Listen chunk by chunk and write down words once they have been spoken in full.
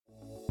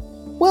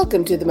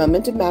Welcome to the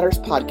Momentum Matters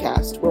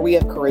podcast, where we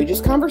have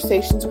courageous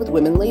conversations with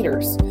women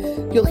leaders.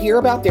 You'll hear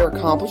about their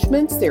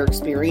accomplishments, their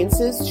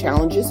experiences,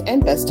 challenges,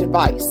 and best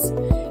advice.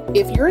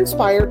 If you're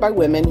inspired by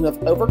women who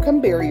have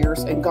overcome barriers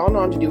and gone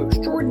on to do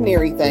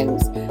extraordinary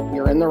things,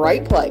 you're in the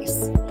right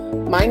place.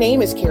 My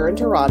name is Karen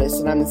Taradas,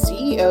 and I'm the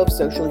CEO of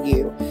Social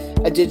U,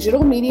 a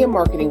digital media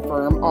marketing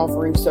firm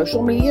offering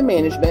social media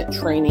management,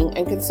 training,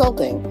 and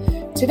consulting.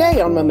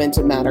 Today on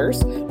Momentum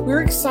Matters,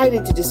 we're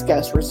excited to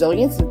discuss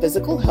resilience and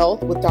physical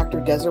health with Dr.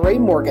 Desiree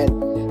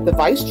Morgan, the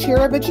Vice Chair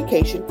of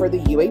Education for the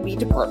UAB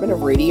Department of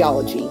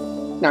Radiology.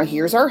 Now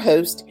here's our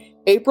host,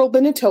 April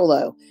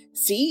Benitolo,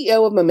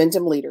 CEO of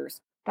Momentum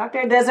Leaders.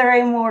 Dr.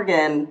 Desiree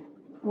Morgan,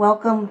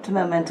 welcome to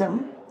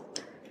Momentum.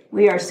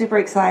 We are super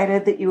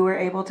excited that you were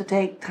able to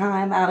take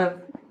time out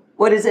of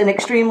what is an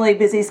extremely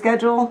busy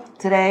schedule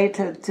today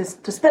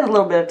to spend a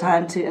little bit of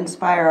time to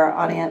inspire our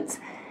audience.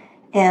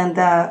 And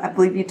I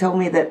believe you told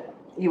me that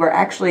you are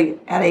actually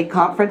at a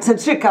conference in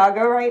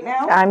Chicago right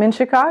now. I'm in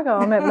Chicago.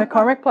 I'm at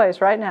McCormick Place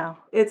right now.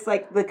 It's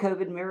like the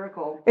COVID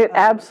miracle. It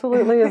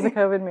absolutely is the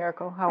COVID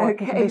miracle. How it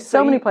can be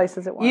so many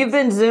places at once. You've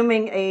been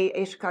Zooming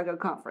a Chicago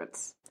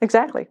conference.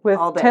 Exactly, with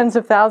tens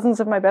of thousands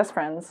of my best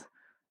friends.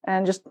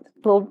 And just a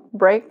little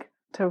break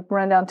to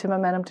run down to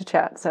Momentum to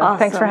chat. So awesome.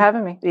 Thanks for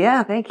having me.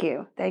 Yeah, thank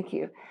you. Thank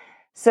you.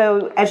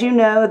 So as you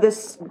know,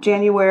 this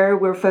January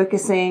we're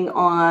focusing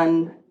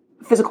on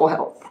physical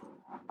health.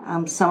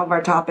 Some of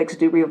our topics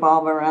do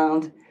revolve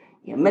around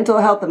mental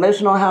health,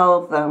 emotional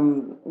health,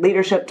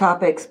 leadership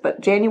topics.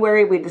 But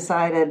January, we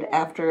decided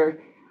after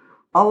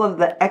all of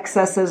the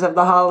excesses of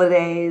the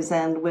holidays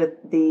and with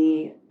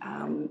the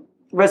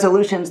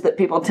resolutions that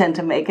people tend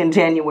to make in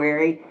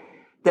January,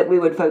 that we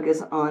would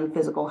focus on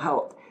physical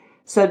health.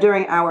 So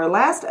during our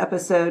last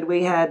episode,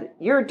 we had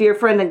your dear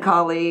friend and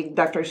colleague,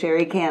 Dr.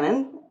 Sherry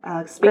Cannon,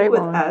 speak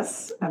with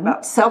us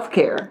about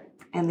self-care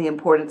and the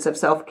importance of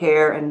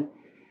self-care and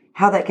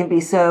how that can be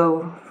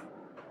so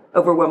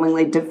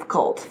overwhelmingly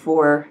difficult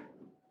for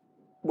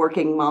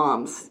working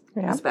moms,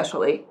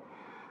 especially.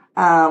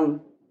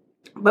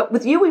 But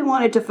with you, we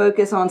wanted to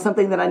focus on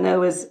something that I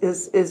know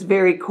is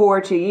very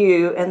core to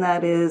you, and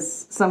that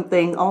is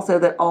something also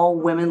that all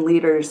women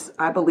leaders,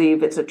 I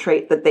believe it's a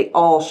trait that they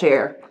all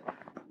share,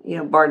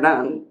 bar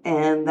none,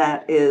 and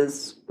that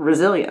is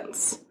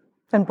resilience.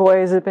 And boy,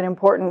 has it been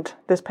important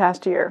this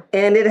past year.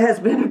 And it has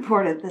been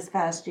important this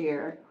past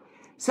year.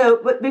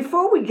 So, but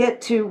before we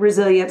get to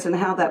resilience and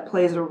how that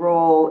plays a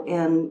role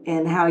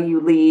in how you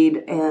lead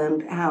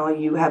and how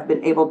you have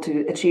been able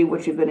to achieve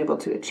what you've been able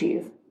to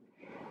achieve,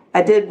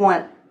 I did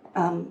want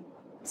I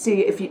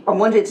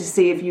wanted to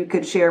see if you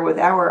could share with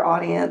our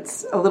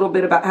audience a little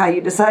bit about how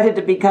you decided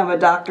to become a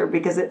doctor,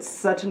 because it's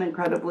such an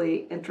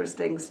incredibly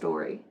interesting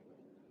story.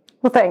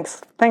 Well, thanks.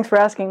 Thanks for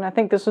asking. I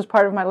think this was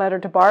part of my letter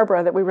to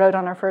Barbara that we wrote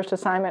on our first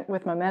assignment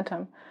with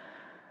Momentum.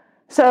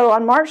 So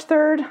on March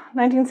 3rd,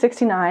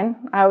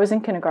 1969, I was in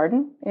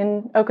kindergarten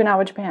in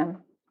Okinawa, Japan.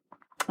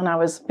 And I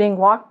was being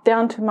walked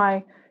down to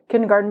my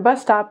kindergarten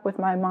bus stop with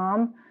my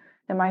mom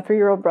and my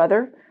 3-year-old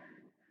brother.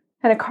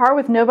 And a car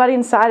with nobody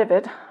inside of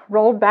it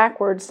rolled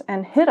backwards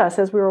and hit us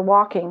as we were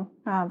walking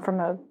from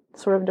a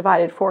sort of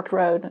divided forked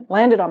road. It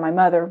landed on my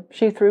mother.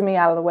 She threw me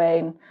out of the way.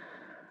 And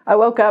I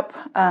woke up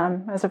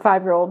as a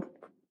 5-year-old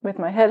with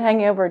my head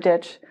hanging over a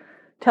ditch,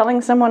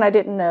 telling someone I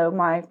didn't know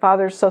my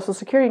father's Social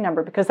Security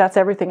number, because that's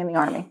everything in the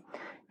Army.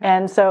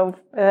 And so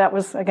that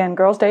was, again,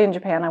 Girls' Day in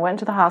Japan. I went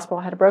to the hospital,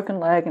 I had a broken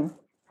leg and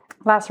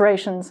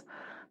lacerations.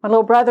 My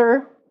little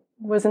brother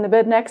was in the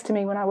bed next to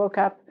me when I woke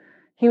up.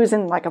 He was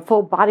in like a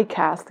full body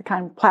cast, the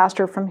kind of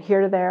plaster from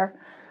here to there.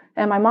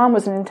 And my mom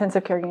was in an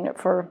intensive care unit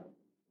for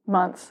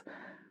months.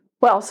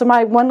 Well, so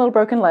my one little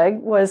broken leg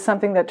was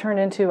something that turned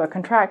into a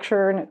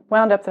contracture, and it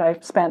wound up that I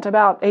spent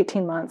about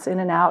 18 months in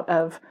and out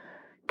of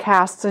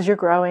casts as you're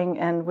growing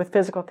and with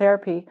physical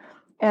therapy.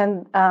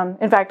 And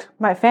in fact,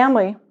 my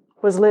family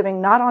was living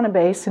not on a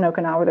base in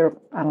Okinawa. There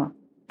were,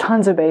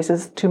 tons of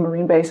bases, 2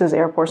 Marine bases,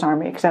 Air Force,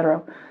 Army,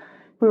 etc.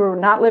 We were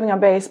not living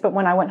on base, but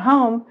when I went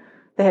home,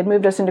 they had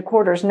moved us into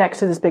quarters next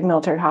to this big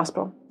military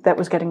hospital that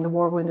was getting the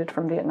war wounded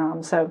from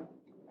Vietnam. So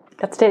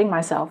that's dating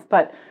myself.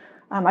 But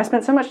I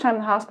spent so much time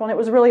in the hospital, and it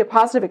was really a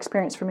positive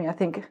experience for me. I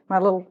think my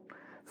little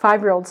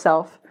 5-year-old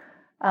self,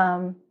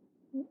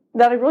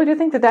 that I really do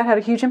think that had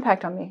a huge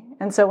impact on me.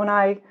 And so when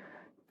I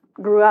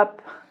grew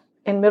up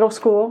in middle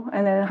school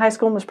and then in high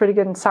school and was pretty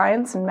good in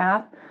science and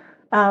math,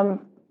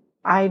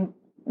 I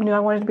knew I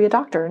wanted to be a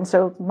doctor. And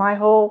so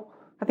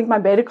I think my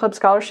Beta Club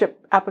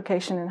scholarship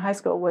application in high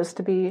school was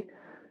to be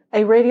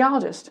a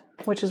radiologist,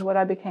 which is what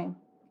I became.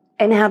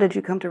 And how did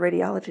you come to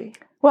radiology?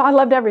 Well, I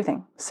loved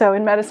everything. So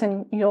in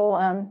medicine,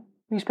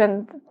 you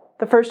spend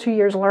the first 2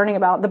 years learning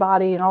about the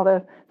body and all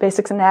the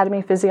basics,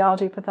 anatomy,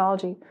 physiology,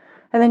 pathology.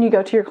 And then you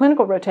go to your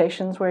clinical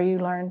rotations where you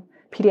learn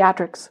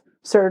pediatrics,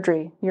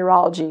 surgery,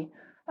 urology,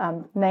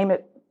 name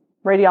it.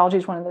 Radiology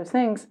is one of those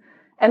things.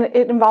 And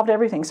it involved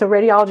everything. So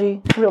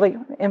radiology really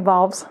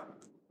involves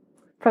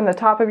from the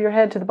top of your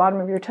head to the bottom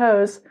of your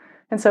toes.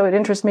 And so it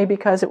interests me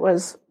because it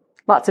was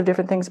lots of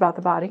different things about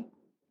the body.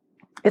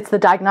 It's the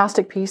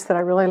diagnostic piece that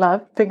I really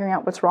love, figuring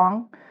out what's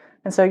wrong.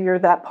 And so you're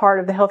that part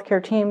of the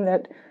healthcare team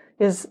that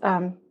is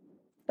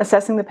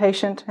assessing the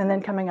patient and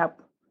then coming up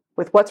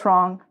with what's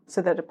wrong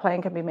so that a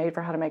plan can be made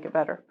for how to make it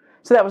better.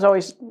 So that was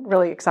always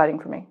really exciting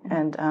for me.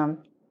 And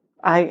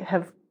I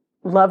have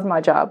loved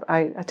my job.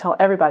 I tell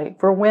everybody,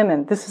 for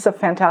women, this is a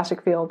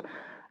fantastic field.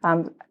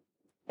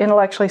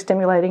 Intellectually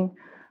stimulating,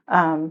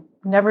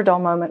 never a dull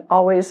moment,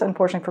 always,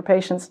 unfortunately for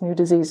patients, new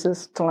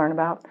diseases to learn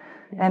about.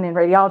 And in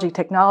radiology,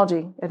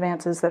 technology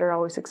advances that are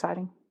always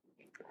exciting.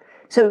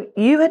 So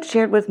you had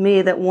shared with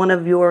me that one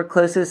of your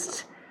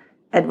closest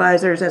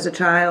advisors as a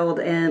child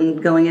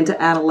and going into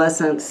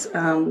adolescence,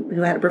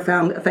 who had a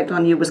profound effect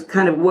on you, was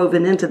kind of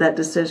woven into that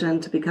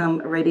decision to become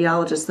a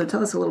radiologist. So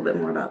tell us a little bit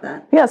more about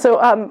that. Yeah, so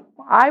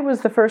I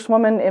was the first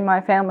woman in my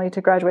family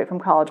to graduate from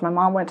college. My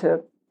mom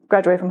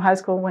graduated from high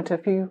school, went to a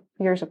few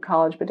years of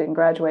college, but didn't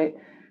graduate.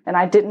 And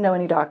I didn't know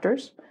any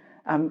doctors.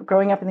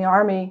 Growing up in the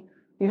Army,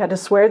 you had to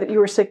swear that you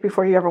were sick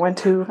before you ever went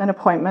to an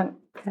appointment,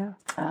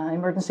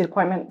 emergency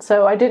appointment.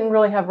 So I didn't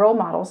really have role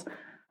models.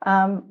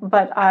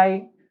 But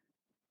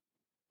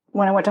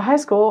when I went to high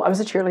school, I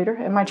was a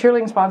cheerleader, and my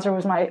cheerleading sponsor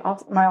was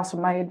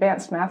my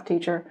advanced math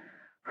teacher.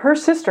 Her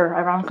sister,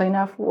 ironically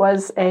enough,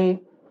 was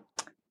a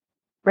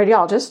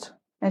radiologist,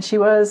 and she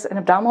was an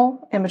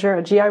abdominal imager,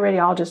 a GI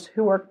radiologist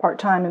who worked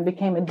part-time and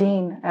became a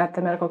dean at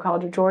the Medical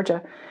College of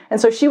Georgia. And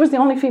so she was the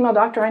only female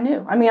doctor I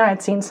knew. I mean, I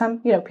had seen some,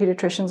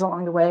 pediatricians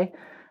along the way,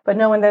 but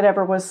no one that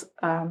ever was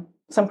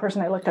some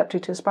person I looked up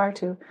to aspire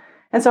to.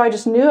 And so I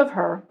just knew of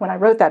her when I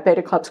wrote that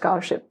Beta Club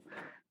scholarship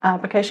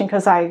application,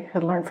 because I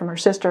had learned from her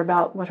sister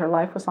about what her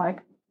life was like.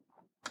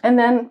 And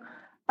then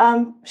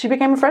she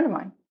became a friend of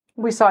mine.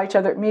 We saw each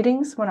other at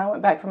meetings. When I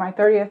went back for my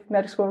 30th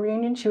medical school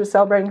reunion, she was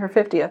celebrating her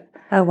 50th.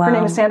 Oh, wow. Her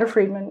name is Sandra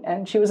Friedman,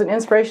 and she was an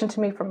inspiration to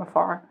me from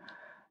afar.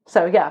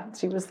 So, yeah,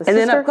 she was the sister.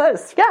 And then up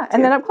close. Yeah,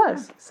 and then up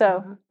close.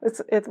 So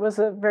it was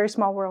a very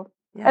small world.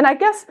 Yeah. And I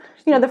guess,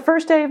 the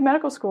first day of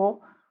medical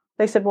school,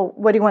 they said, well,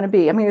 what do you want to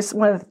be? I mean, it's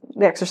one of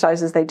the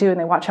exercises they do, and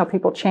they watch how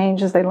people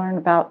change as they learn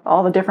about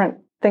all the different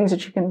things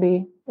that you can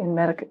be in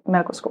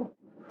medical school.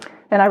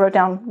 And I wrote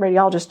down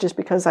radiologist just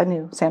because I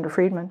knew Sandra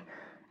Friedman.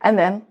 And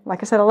then,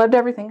 like I said, I loved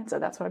everything, and so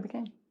that's what I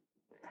became.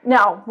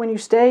 Now, when you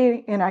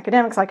stay in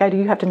academics like I do,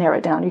 you have to narrow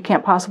it down. You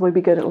can't possibly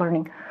be good at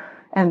learning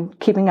and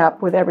keeping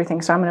up with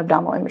everything, so I'm an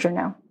abdominal imager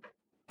now.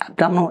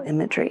 Abdominal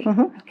imagery.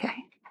 Mm-hmm.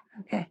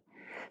 Okay.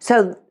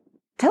 So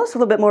tell us a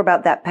little bit more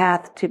about that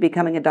path to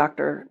becoming a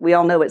doctor. We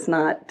all know it's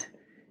not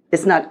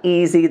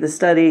easy, the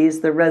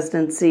studies, the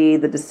residency,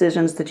 the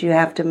decisions that you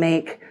have to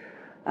make,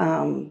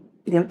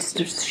 just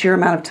the sheer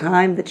amount of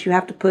time that you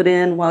have to put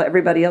in while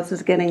everybody else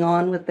is getting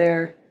on with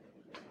their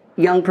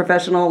young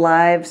professional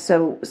lives.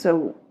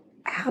 So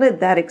how did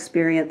that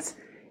experience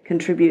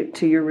contribute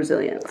to your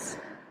resilience?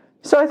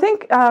 So I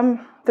think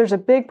there's a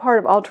big part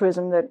of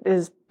altruism that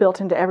is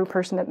built into every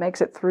person that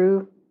makes it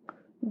through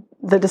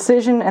the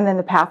decision and then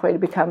the pathway to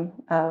become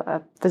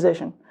a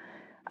physician.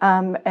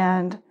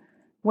 And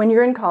when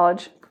you're in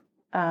college,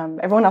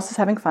 everyone else is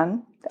having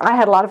fun. I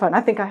had a lot of fun.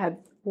 I think I had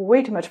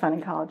way too much fun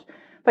in college.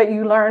 But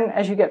you learn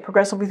as you get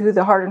progressively through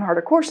the harder and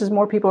harder courses,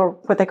 more people are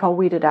what they call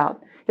weeded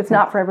out. It's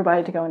not for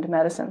everybody to go into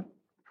medicine.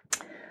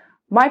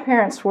 My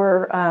parents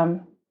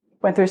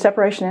went through a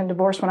separation and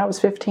divorce when I was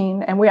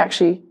 15, and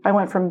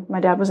my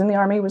dad was in the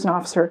Army, was an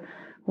officer,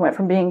 went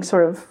from being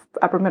sort of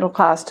upper middle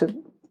class to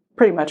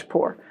pretty much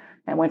poor,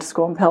 and went to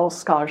school and Pell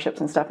scholarships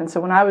and stuff. And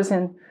so when I was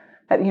at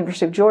the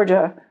University of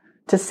Georgia,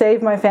 to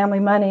save my family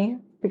money,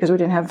 because we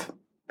didn't have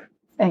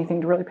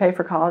anything to really pay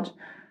for college,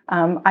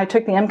 I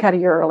took the MCAT a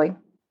year early.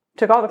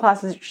 Took all the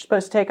classes you're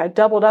supposed to take. I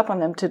doubled up on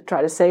them to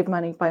try to save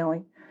money by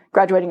only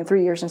graduating in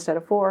 3 years instead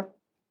of 4.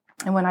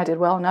 And when I did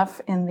well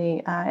enough in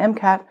the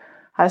MCAT,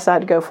 I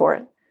decided to go for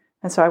it.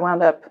 And so I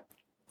wound up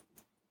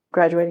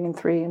graduating in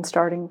 3 and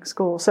starting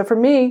school. So for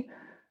me,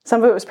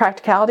 some of it was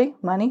practicality,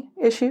 money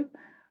issue.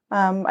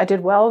 I did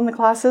well in the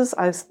classes.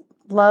 I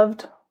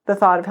loved the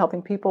thought of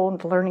helping people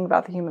and learning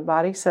about the human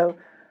body. So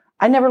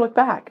I never looked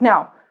back.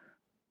 Now,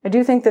 I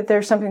do think that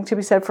there's something to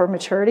be said for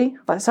maturity.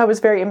 So I was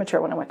very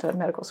immature when I went to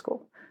medical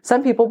school.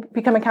 Some people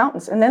become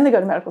accountants and then they go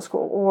to medical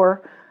school,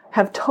 or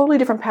have totally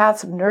different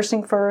paths of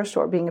nursing first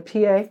or being a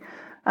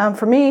PA.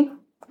 For me,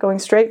 going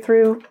straight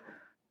through,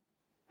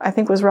 I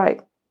think was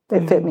right.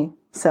 It fit me.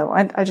 So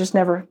I just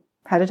never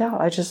had a doubt.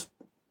 I just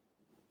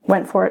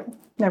went for it,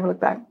 never looked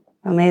back.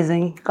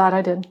 Amazing. Glad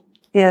I did.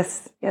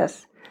 Yes.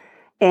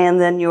 And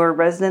then your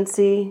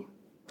residency?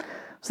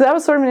 So that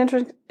was sort of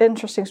an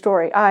interesting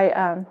story.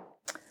 I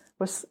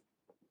was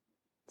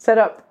set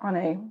up on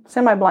a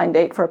semi-blind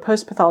date for a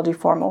post-pathology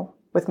formal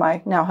with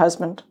my now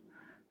husband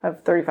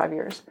of 35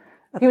 years.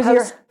 He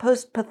was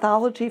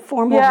post-pathology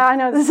formal? Yeah, I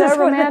know. This is so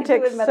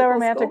romantic. So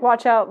romantic. School.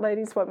 Watch out,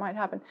 ladies, what might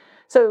happen.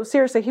 So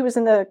seriously, he was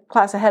in the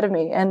class ahead of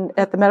me. And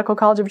at the Medical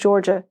College of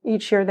Georgia,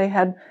 each year they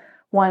had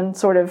one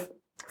sort of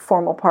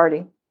formal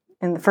party.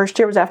 And the first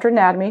year was after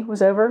anatomy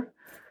was over.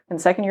 And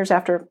the second year was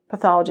after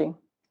pathology.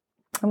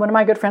 And one of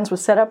my good friends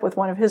was set up with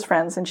one of his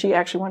friends. And she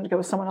actually wanted to go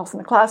with someone else in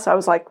the class. So I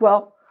was like,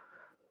 well,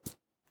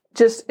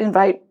 just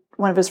invite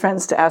one of his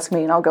friends to ask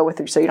me, and I'll go with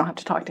you, so you don't have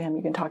to talk to him.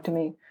 You can talk to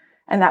me.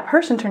 And that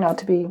person turned out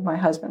to be my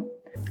husband,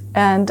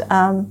 and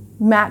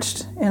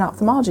matched in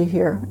ophthalmology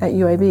here at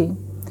UAB.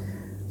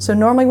 So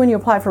normally when you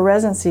apply for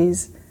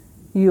residencies,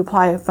 you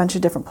apply a bunch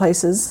of different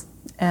places,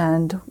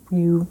 and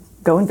you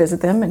go and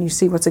visit them, and you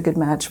see what's a good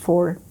match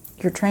for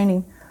your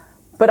training.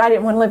 But I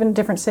didn't want to live in a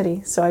different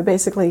city, so I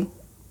basically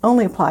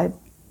only applied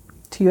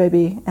to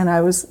UAB, and I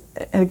was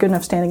at a good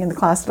enough standing in the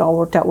class that it all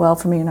worked out well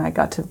for me, and I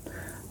got to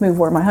move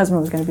where my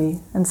husband was going to be.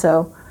 And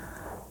so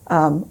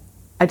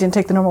I didn't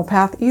take the normal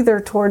path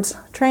either towards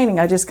training.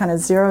 I just kind of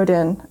zeroed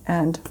in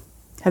and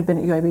have been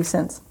at UAB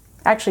since.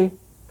 Actually,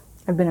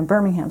 I've been in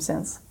Birmingham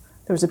since.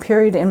 There was a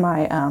period in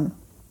my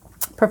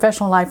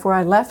professional life where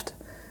I left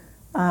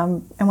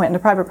and went into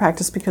private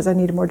practice because I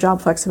needed more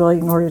job flexibility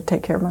in order to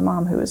take care of my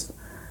mom, who was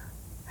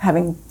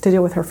having to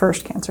deal with her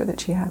first cancer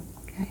that she had.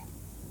 Okay.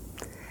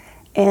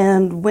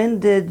 And when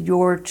did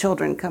your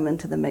children come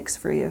into the mix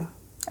for you?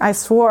 I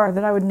swore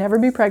that I would never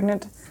be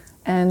pregnant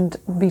and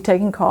be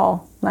taking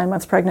call 9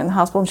 months pregnant in the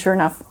hospital, and sure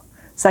enough,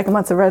 second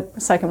month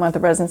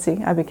of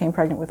residency, I became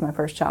pregnant with my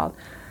first child.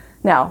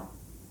 Now,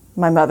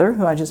 my mother,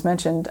 who I just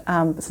mentioned,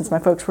 since my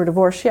folks were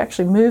divorced, she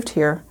actually moved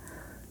here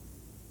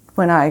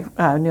when I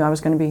knew I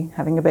was going to be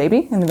having a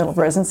baby in the middle of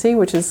residency,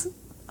 which is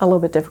a little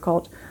bit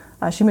difficult.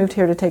 She moved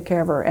here to take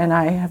care of her, and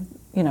I have,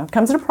 it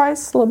comes at a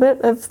price, a little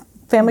bit of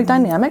family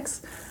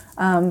dynamics,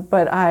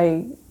 but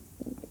I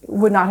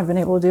would not have been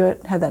able to do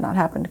it had that not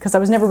happened, because I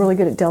was never really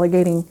good at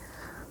delegating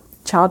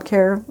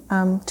childcare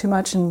too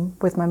much,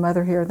 and with my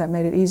mother here, that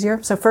made it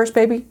easier. So first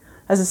baby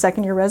as a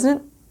second-year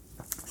resident,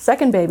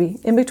 second baby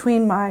in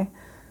between my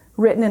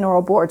written and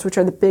oral boards, which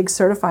are the big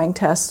certifying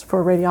tests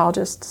for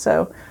radiologists.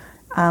 So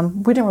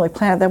we didn't really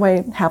plan it that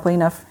way. Happily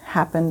enough,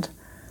 happened.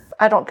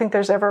 I don't think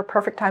there's ever a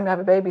perfect time to have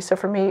a baby, so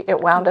for me, it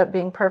wound up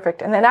being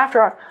perfect. And then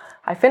after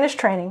I finished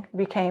training,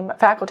 became a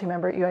faculty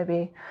member at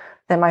UAB,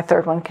 then my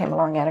third one came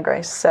along, Anna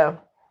Grace. So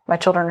my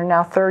children are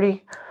now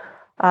 30,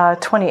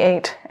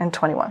 28, and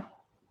 21.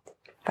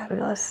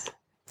 Fabulous.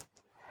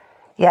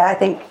 Yeah, I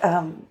think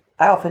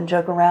I often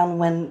joke around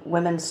when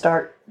women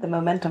start the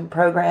Momentum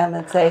program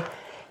and say,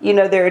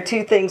 there are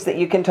two things that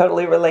you can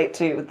totally relate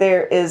to.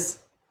 There is,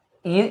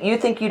 you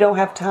think you don't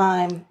have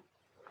time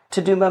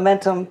to do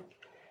Momentum,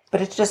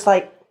 but it's just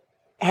like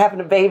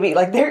having a baby.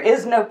 Like, there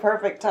is no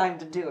perfect time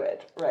to do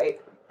it, right?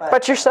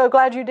 But you're so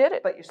glad you did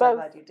it. But you're so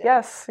glad you did it.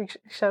 Yes, you're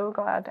so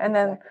glad. And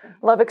then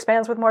love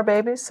expands with more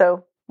babies,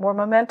 so more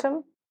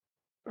momentum.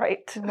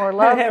 Right. More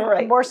love,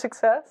 right. More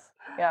success.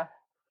 Yeah.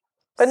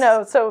 But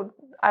no, so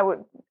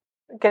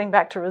getting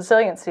back to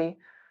resiliency,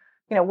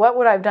 what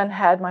would I have done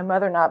had my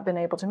mother not been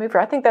able to move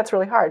here? I think that's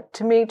really hard.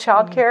 To me,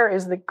 childcare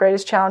is the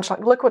greatest challenge.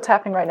 Like, look what's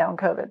happening right now in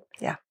COVID.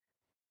 Yeah.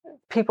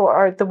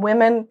 The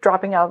women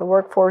dropping out of the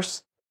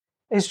workforce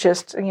is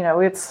just,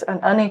 it's an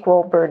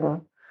unequal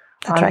burden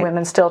on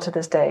women still to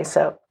this day.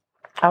 So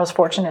I was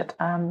fortunate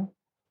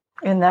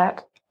in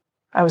that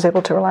I was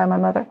able to rely on my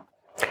mother.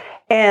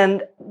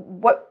 And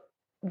what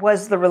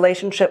was the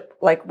relationship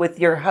like with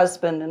your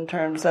husband in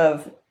terms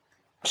of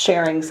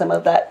sharing some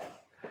of that?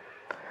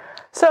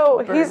 So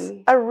burden? He's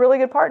a really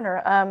good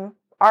partner.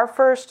 Our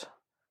first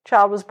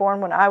child was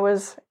born when I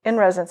was in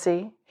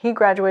residency. He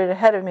graduated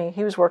ahead of me.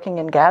 He was working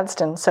in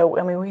Gadsden. So,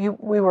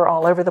 we were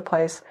all over the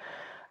place.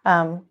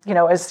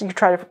 As you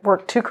try to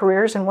work two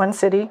careers in one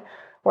city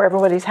where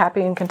everybody's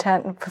happy and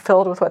content and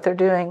fulfilled with what they're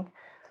doing,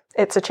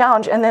 it's a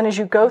challenge. And then as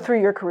you go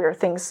through your career,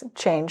 things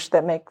change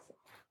that make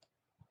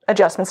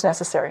adjustments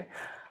necessary.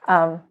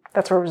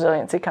 That's where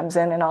resiliency comes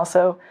in, and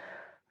also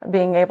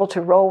being able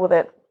to roll with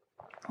it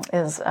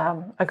is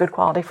a good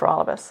quality for all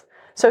of us.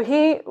 So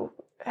he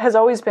has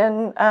always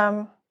been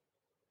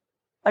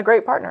a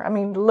great partner.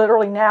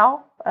 Literally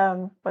now,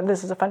 when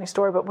this is a funny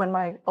story, but when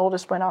my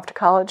oldest went off to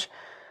college,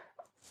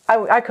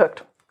 I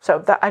cooked.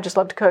 So I just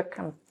love to cook.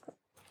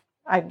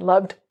 I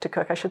loved to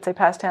cook, I should say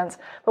past tense.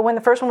 But when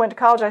the first one went to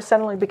college, I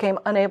suddenly became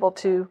unable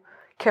to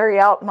carry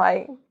out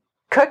my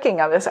cooking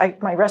of this.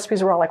 My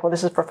recipes were all like, well,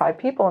 this is for 5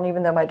 people. And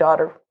even though my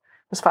daughter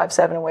was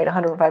 5'7" and weighed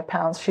 105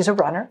 pounds, she's a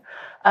runner.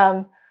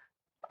 All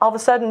of a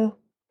sudden,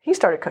 he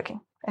started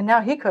cooking. And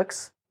now he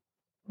cooks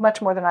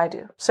much more than I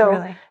do. So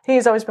really?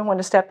 He's always been one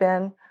to step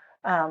in.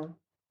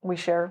 We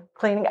share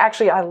cleaning.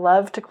 Actually, I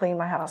love to clean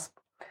my house.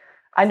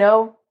 I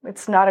know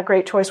it's not a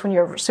great choice when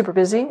you're super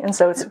busy. And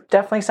so it's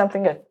definitely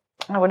something that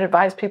I would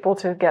advise people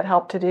to get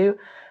help to do.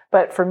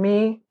 But for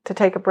me, to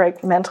take a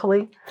break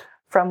mentally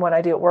from what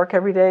I do at work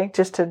every day,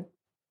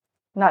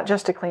 not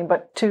just to clean,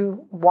 but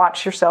to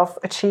watch yourself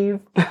achieve,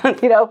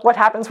 what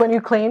happens when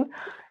you clean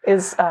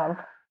is,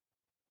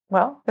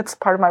 it's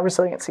part of my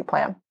resiliency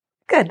plan.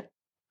 Good.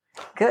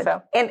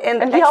 So, and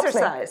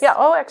exercise. Yeah.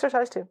 Oh,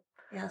 exercise too.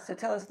 Yeah. So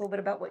tell us a little bit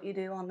about what you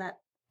do on that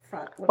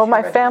front. Well,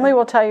 my family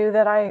will tell you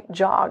that I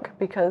jog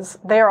because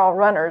they are all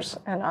runners,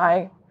 and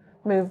I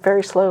move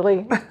very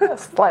slowly,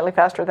 slightly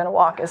faster than a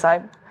walk as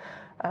I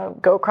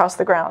go across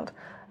the ground.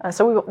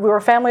 So we were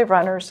a family of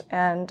runners,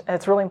 and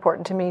it's really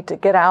important to me to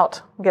get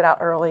out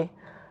early.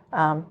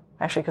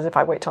 Actually, because if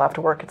I wait till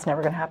after work, it's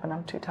never going to happen.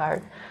 I'm too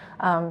tired.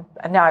 And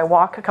now I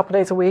walk a couple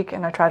days a week,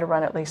 and I try to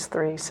run at least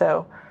 3.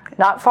 So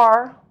not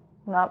far,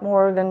 not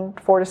more than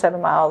 4 to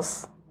 7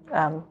 miles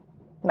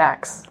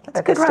max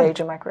at this stage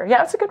in my career.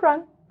 Yeah, it's a good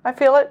run. I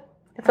feel it.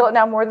 I feel it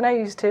now more than I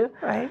used to.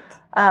 Right.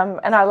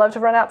 And I love to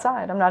run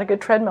outside. I'm not a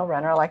good treadmill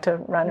runner. I like to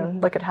run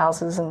and look at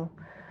houses and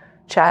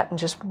chat and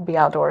just be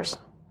outdoors.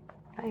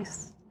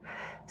 Nice.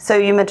 So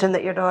you mentioned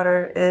that your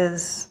daughter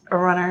is a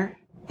runner,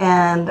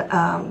 and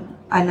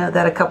I know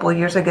that a couple of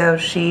years ago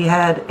she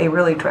had a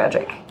really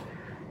tragic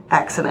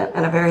accident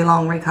and a very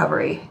long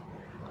recovery.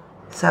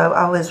 So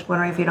I was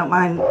wondering if you don't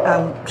mind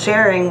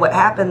sharing what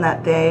happened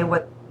that day,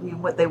 what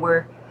they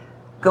were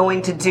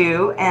going to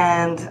do,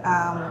 and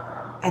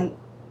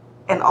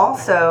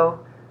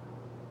also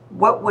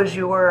what was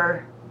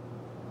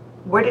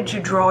where did you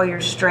draw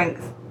your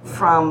strength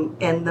from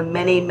in the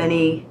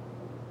many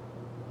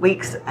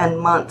weeks and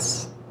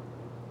months,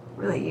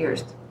 really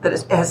years, that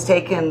it has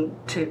taken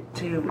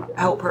to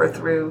help her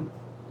through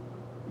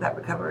that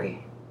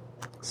recovery?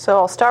 So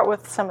I'll start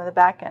with some of the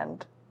back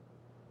end.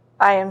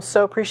 I am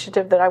so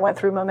appreciative that I went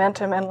through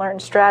Momentum and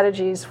learned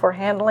strategies for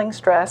handling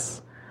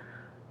stress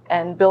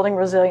and building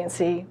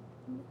resiliency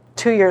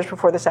 2 years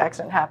before this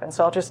accident happened.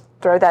 So I'll just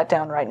throw that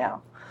down right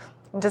now.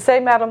 And to say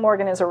Madeline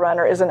Morgan is a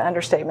runner is an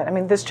understatement. I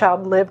mean, this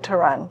child lived to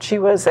run. She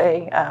was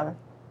a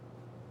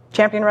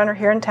champion runner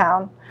here in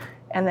town,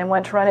 and then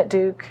went to run at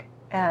Duke.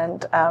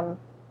 And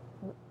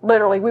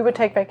literally, we would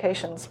take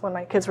vacations when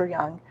my kids were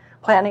young,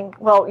 planning,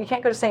 well, you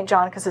can't go to St.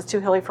 John because it's too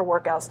hilly for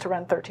workouts to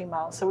run 13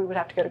 miles, so we would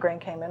have to go to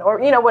Grand Cayman or,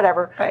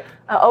 whatever. Right.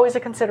 Always a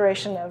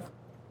consideration of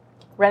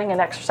renting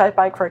an exercise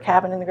bike for a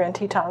cabin in the Grand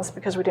Tetons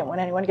because we didn't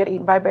want anyone to get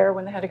eaten by a bear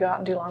when they had to go out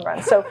and do long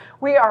runs. So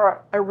we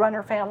are a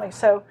runner family.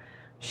 So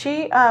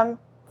she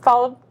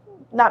followed,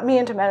 not me,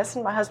 into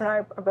medicine. My husband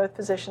and I are both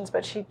physicians,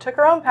 but she took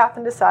her own path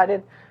and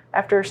decided,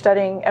 after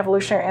studying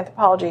evolutionary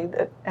anthropology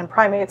and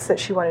primates, that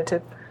she wanted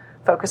to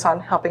focus on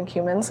helping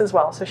humans as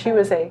well. So she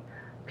was a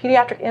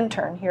pediatric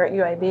intern here at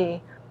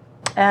UAB,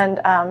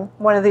 and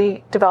one of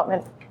the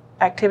development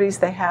activities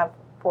they have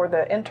for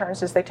the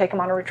interns is they take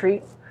them on a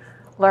retreat,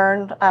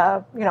 learn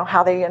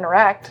how they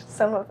interact.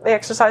 Some of the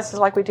exercises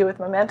like we do with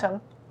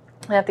Momentum.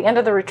 And at the end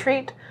of the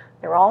retreat,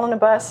 they were all on a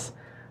bus.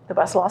 The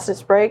bus lost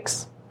its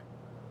brakes,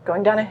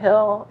 going down a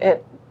hill.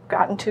 It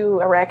got into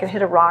a wreck and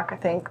hit a rock, I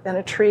think, then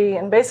a tree,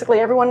 and basically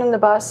everyone in the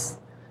bus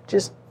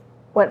just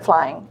went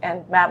flying.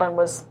 And Madeline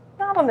was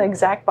not on the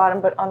exact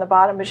bottom, but on the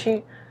bottom, but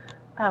she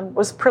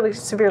was pretty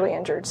severely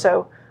injured.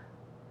 So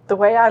the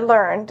way I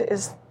learned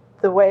is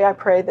the way I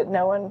pray that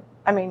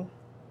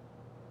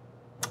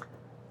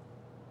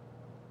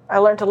I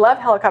learned to love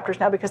helicopters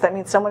now because that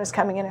means someone is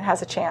coming in and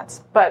has a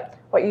chance. But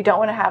what you don't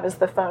want to have is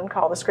the phone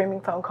call, the screaming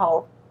phone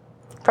call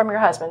from your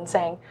husband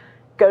saying,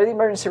 go to the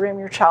emergency room,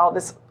 your child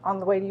is on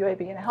the way to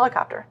UAB in a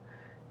helicopter.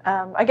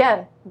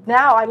 Again,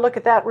 now I look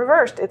at that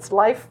reversed. It's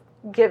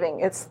life-giving.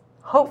 It's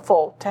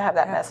hopeful to have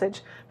that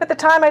message. But at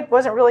the time, I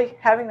wasn't really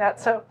having that.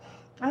 So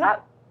I'm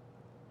not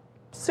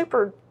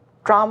super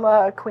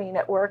drama queen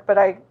at work, but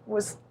I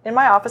was in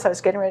my office. I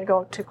was getting ready to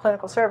go to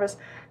clinical service.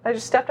 And I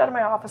just stepped out of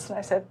my office and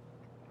I said,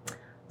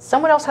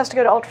 someone else has to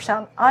go to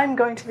ultrasound. I'm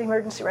going to the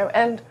emergency room.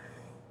 And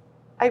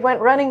I went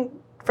running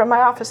from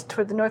my office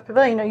toward the North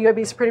Pavilion. UAB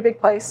is a pretty big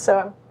place, so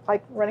I'm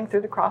like running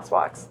through the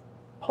crosswalks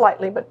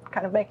politely, but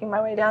kind of making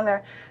my way down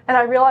there. And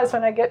I realized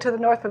when I get to the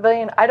North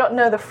Pavilion, I don't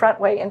know the front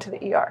way into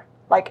the ER.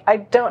 Like, I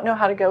don't know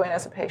how to go in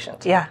as a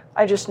patient. Yeah.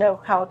 I just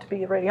know how to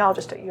be a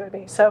radiologist at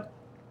UAB. So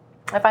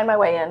I find my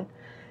way in.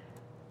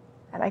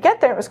 And I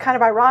get there. It was kind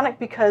of ironic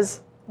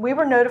because we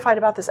were notified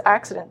about this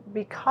accident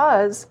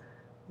because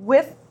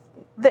with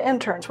the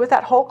interns, with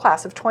that whole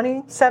class of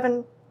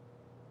 27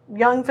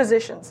 young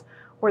physicians,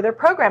 were their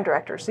program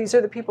directors. These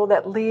are the people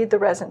that lead the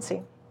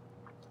residency.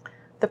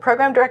 The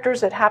program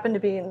directors that happened to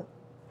be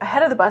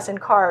ahead of the bus in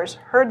cars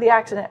heard the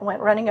accident and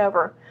went running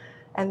over.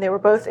 And they were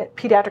both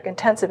pediatric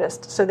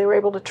intensivists, so they were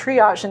able to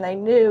triage, and they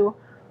knew,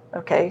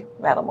 okay,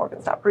 Madeline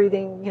Morgan's not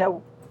breathing,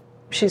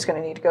 she's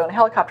going to need to go in a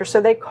helicopter.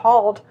 So they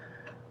called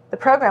the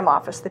program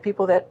office, the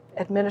people that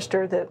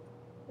administer the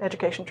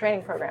education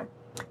training program.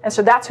 And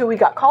so that's who we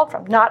got called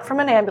from, not from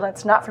an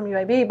ambulance, not from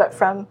UAB, but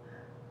from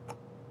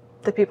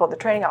the people at the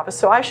training office.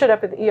 So I showed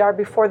up at the ER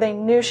before they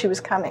knew she was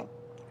coming.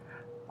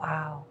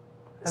 Wow.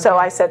 Okay. So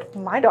I said,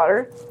 my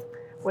daughter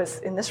was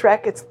in this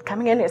wreck. It's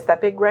coming in. It's that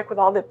big wreck with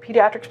all the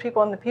pediatrics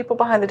people, and the people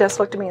behind the desk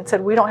looked at me and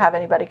said, we don't have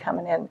anybody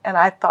coming in. And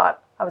I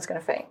thought I was going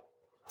to faint.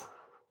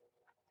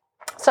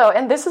 So,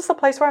 and this is the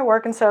place where I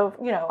work. And so,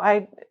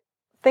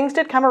 things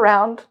did come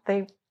around.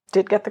 They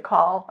did get the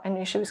call. I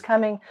knew she was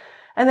coming.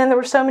 And then there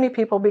were so many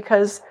people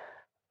because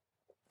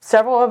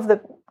several of the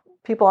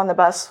people on the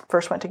bus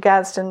first went to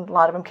Gadsden. A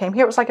lot of them came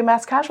here. It was like a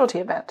mass casualty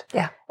event.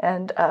 Yeah.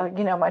 And,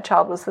 my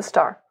child was the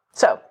star.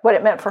 So what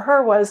it meant for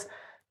her was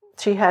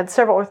she had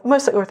several,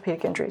 mostly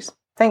orthopedic injuries.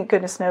 Thank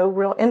goodness, no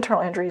real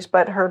internal injuries,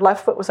 but her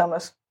left foot was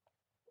almost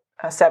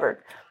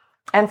severed.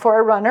 And for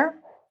a runner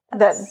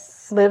that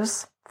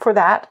lives for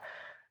that,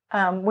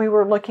 we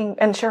were looking,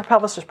 and her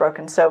pelvis was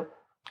broken. So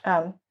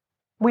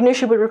we knew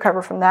she would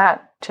recover from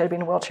that. She had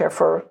been in a wheelchair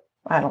for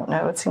I don't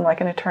know, it seemed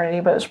like an eternity,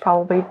 but it was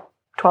probably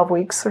 12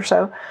 weeks or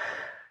so.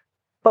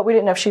 But we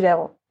didn't know if she'd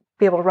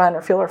be able to run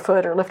or feel her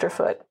foot or lift her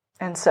foot.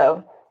 And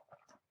so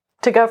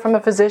to go from a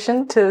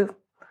physician to,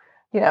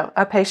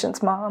 a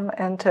patient's mom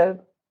and to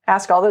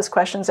ask all those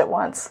questions at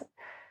once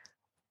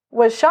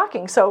was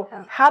shocking. So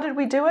how did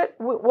we do it?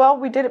 Well,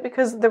 we did it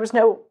because there was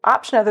no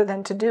option other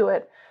than to do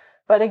it.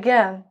 But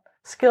again,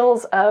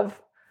 skills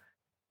of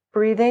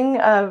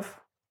breathing, of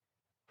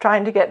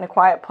trying to get in a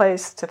quiet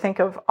place, to think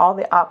of all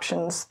the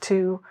options,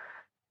 to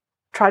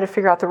try to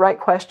figure out the right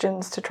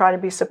questions, to try to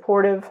be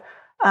supportive.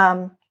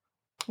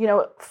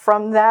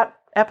 From that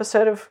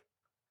episode of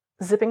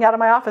zipping out of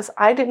my office,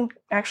 I didn't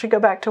actually go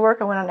back to work.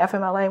 I went on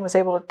FMLA and was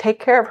able to take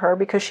care of her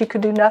because she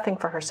could do nothing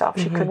for herself.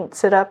 She couldn't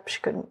sit up. She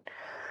couldn't,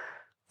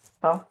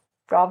 for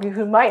all of you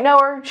who might know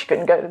her, she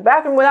couldn't go to the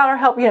bathroom without our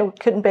help,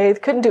 couldn't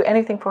bathe, couldn't do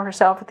anything for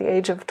herself at the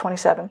age of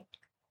 27.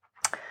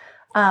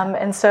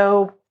 And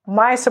so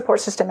my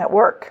support system at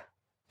work,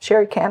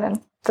 Sherry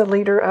Cannon, the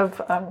leader of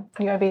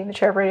UIB, the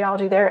chair of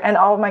radiology there, and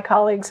all of my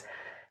colleagues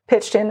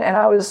pitched in, and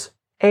I was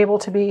able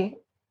to be,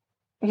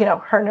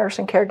 her nurse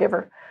and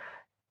caregiver.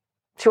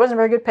 She wasn't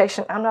a very good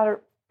patient. I'm not a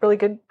really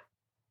good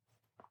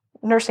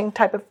nursing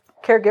type of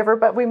caregiver,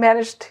 but we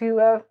managed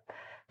to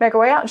make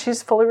our way out, and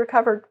she's fully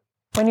recovered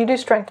when you do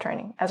strength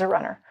training as a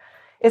runner.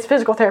 It's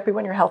physical therapy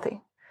when you're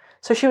healthy.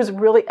 So she was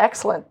really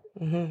excellent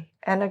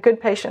and a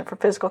good patient for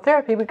physical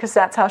therapy because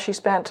that's how she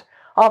spent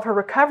all of her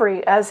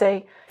recovery as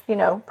a,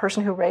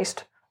 person who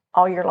raced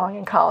all year long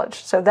in college.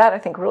 So that, I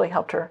think, really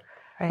helped her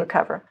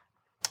recover.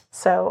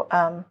 So,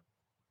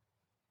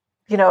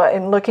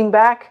 in looking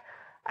back,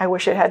 I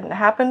wish it hadn't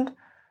happened.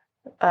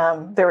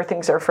 There were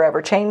things that are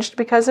forever changed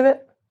because of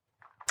it.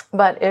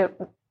 But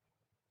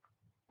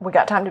we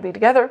got time to be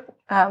together.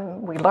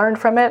 We learned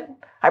from it.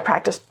 I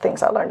practiced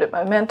things I learned at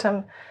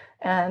Momentum.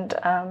 And,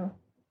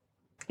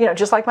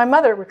 just like my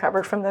mother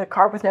recovered from the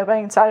car with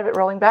nobody inside of it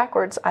rolling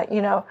backwards,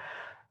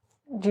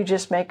 you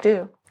just make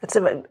do.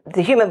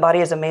 The human body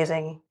is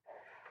amazing.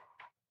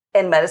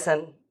 And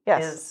medicine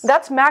is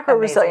that's macro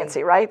amazing.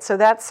 Resiliency, right? So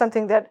that's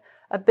something that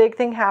a big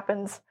thing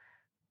happens.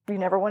 You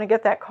never want to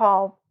get that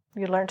call.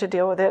 You learn to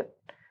deal with it.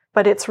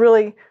 But it's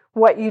really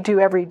what you do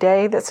every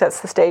day that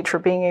sets the stage for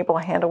being able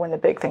to handle when the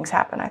big things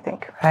happen, I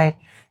think.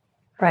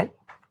 Right.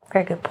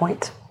 Very good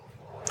point.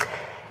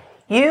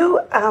 You,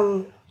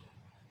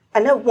 I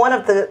know one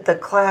of the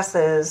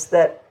classes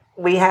that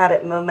we had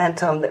at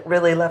Momentum that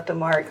really left a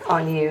mark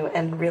on you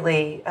and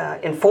really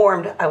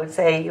informed, I would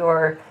say,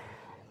 your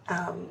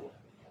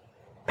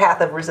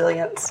path of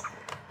resilience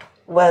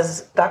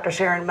was Dr.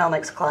 Sharon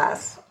Melnick's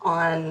class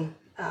on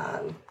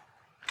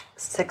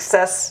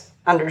success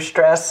under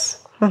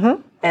stress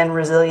and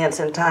resilience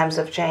in times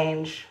of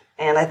change.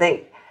 And I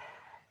think,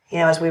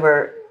 as we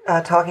were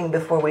talking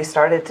before we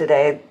started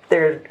today,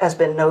 there has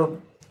been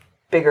no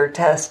bigger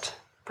test,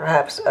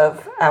 perhaps,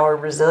 of our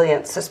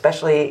resilience,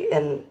 especially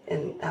in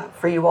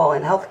for you all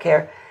in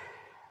healthcare,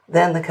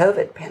 than the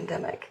COVID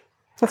pandemic.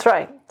 That's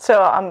right.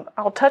 So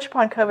I'll touch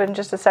upon COVID in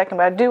just a second,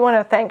 but I do want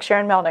to thank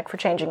Sharon Melnick for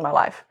changing my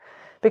life,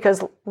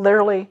 because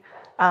literally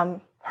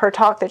her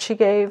talk that she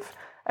gave,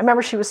 I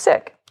remember she was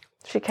sick.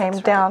 She came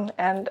down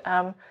and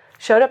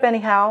showed up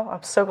anyhow.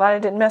 I'm so glad I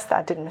didn't miss that.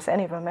 I didn't miss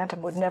any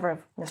Momentum, would never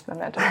have missed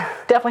Momentum.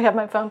 Definitely have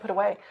my phone put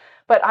away.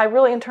 But I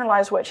really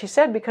internalized what she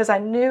said because I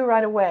knew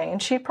right away,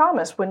 and she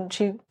promised when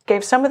she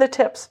gave some of the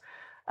tips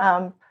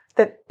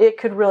that it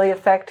could really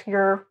affect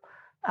your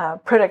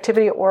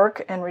productivity at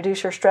work and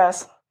reduce your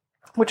stress,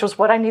 which was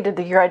what I needed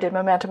the year I did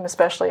Momentum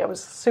especially. I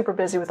was super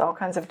busy with all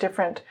kinds of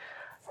different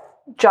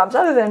jobs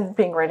other than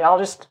being a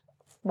radiologist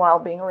while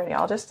being a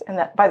radiologist.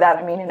 And by that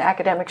I mean in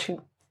academics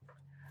you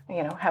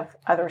have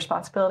other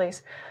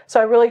responsibilities. So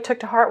I really took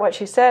to heart what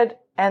she said,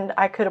 and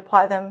I could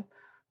apply them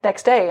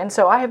next day. And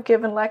so I have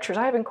given lectures.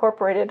 I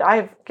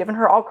have given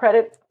her all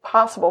credit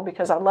possible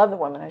because I love the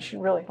woman and she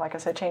really, like I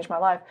said, changed my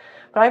life.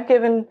 But I've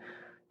given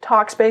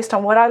talks based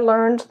on what I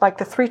learned, like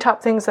the 3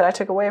 top things that I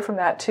took away from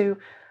that, to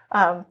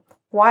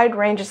wide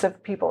ranges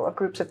of people, of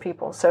groups of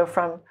people. So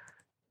from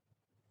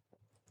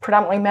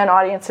predominantly men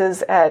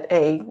audiences at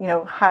a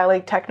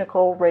highly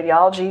technical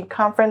radiology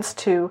conference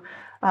to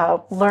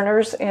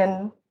learners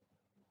in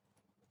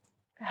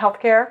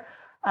healthcare,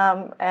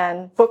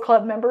 and book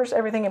club members,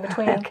 everything in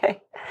between. Okay.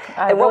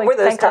 And what were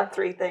those top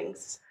 3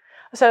 things?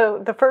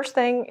 So the first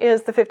thing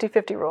is the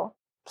 50-50 rule.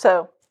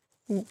 So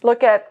you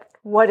look at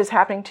what is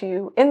happening to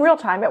you in real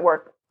time at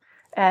work,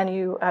 and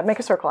you make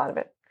a circle out of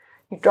it.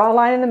 You draw a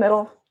line in the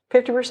middle.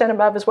 50%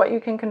 above is what you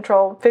can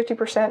control.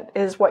 50%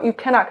 is what you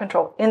cannot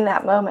control in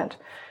that moment.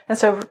 And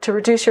so to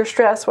reduce your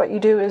stress, what you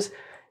do is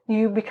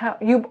you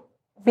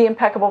be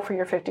impeccable for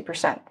your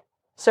 50%.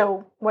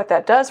 So what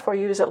that does for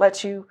you is it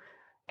lets you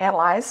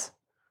analyze,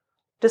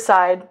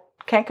 decide,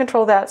 can't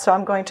control that, so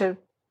I'm going to,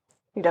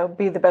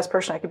 be the best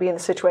person I could be in the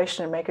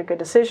situation and make a good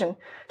decision.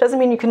 Doesn't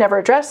mean you can never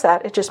address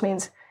that. It just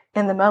means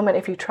in the moment,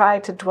 if you try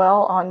to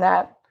dwell on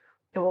that,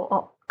 it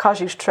will cause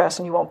you stress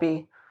and you won't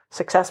be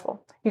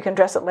successful. You can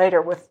address it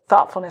later with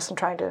thoughtfulness and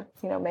trying to,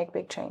 make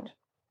big change.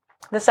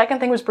 The second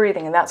thing was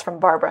breathing, and that's from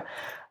Barbara,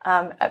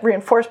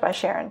 reinforced by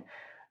Sharon.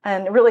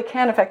 And it really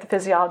can affect the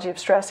physiology of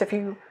stress. If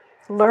you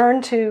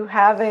learn to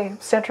have a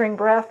centering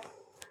breath,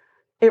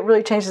 it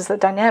really changes the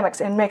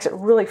dynamics and makes it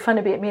really fun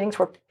to be at meetings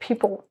where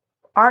people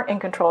aren't in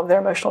control of their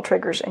emotional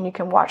triggers, and you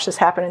can watch this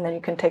happen, and then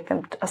you can take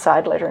them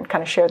aside later and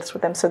kind of share this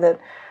with them so that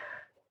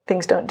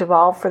things don't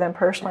devolve for them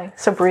personally.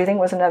 So breathing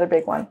was another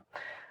big one.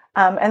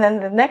 And then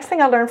the next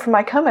thing I learned from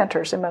my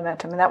co-mentors in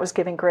Momentum, and that was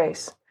giving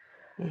grace.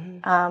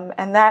 Mm-hmm.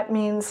 And that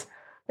means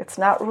it's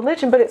not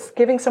religion, but it's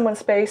giving someone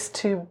space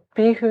to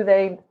be who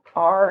they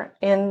are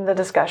in the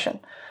discussion.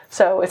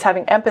 So it's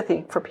having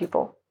empathy for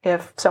people.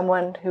 If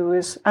someone who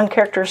is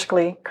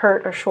uncharacteristically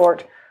curt or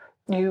short,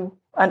 you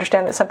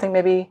understand that something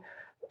may be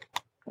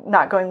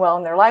not going well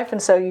in their life,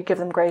 and so you give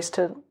them grace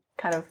to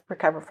kind of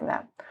recover from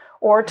that.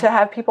 Or to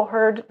have people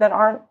heard that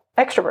aren't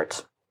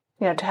extroverts,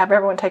 to have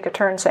everyone take a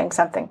turn saying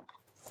something.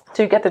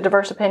 So you get the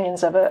diverse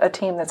opinions of a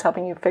team that's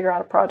helping you figure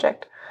out a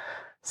project.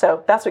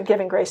 So that's what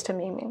giving grace to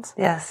me means.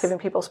 Yes. Giving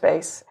people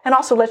space. And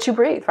also let you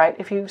breathe, right?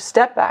 If you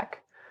step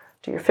back,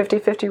 do your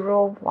 50-50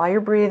 rule while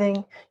you're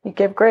breathing, you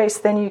give grace,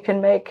 then you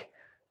can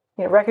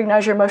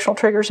recognize your emotional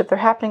triggers if they're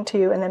happening to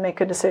you, and then make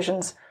good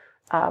decisions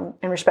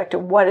in respect to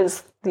what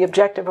is the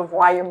objective of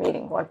why you're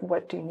meeting.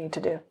 What do you need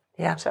to do?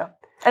 Yeah. So,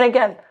 and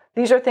again,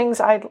 these are things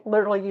I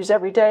literally use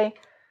every day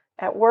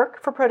at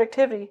work for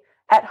productivity,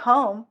 at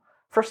home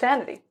for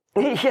sanity,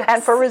 yes.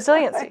 and for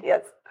resiliency.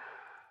 Yes.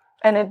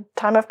 And in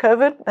time of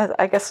COVID,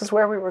 I guess is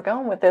where we were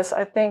going with this.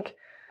 I think,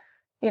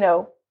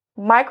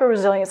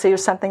 micro-resiliency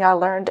was something I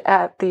learned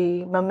at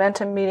the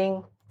Momentum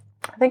meeting.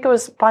 I think it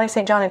was Bonnie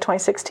St. John in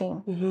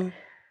 2016. Mm-hmm.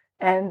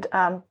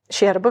 And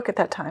she had a book at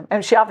that time.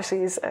 And she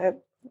obviously is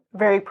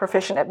very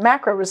proficient at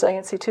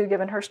macro-resiliency too,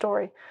 given her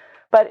story.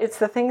 But it's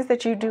the things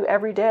that you do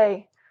every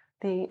day,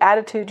 the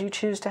attitude you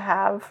choose to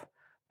have,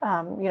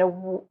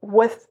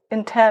 with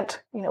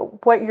intent,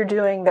 what you're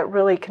doing that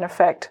really can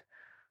affect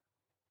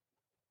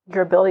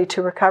your ability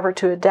to recover,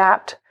 to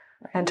adapt,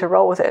 and to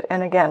roll with it.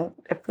 And again,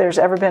 if there's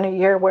ever been a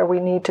year where we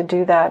need to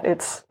do that,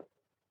 it's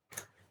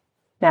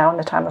now in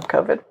the time of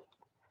COVID.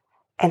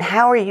 And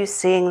how are you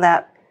seeing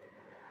that?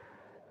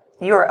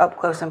 You are up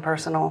close and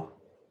personal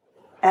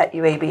at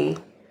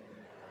UAB.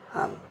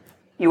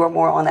 You are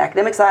more on the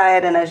academic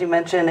side, and as you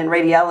mentioned, in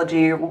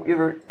radiology, you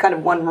were kind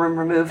of one room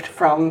removed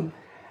from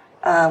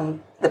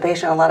the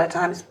patient a lot of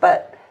times.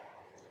 But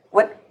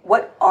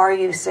what are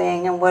you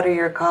seeing, and what are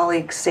your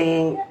colleagues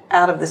seeing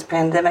out of this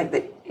pandemic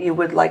that you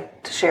would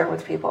like to share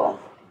with people?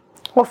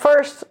 Well,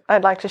 first,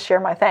 I'd like to share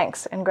my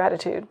thanks and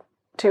gratitude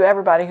to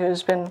everybody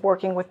who's been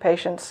working with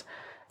patients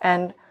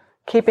and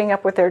keeping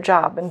up with their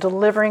job and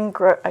delivering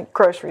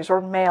groceries or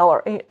mail,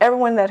 or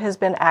everyone that has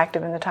been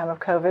active in the time of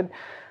COVID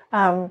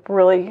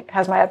really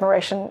has my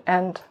admiration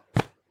and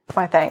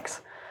my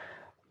thanks.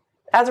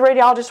 As a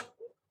radiologist,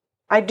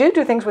 I do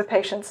things with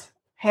patients,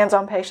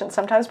 hands-on patients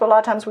sometimes, but a lot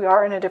of times we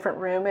are in a different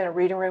room, in a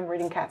reading room,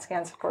 reading CAT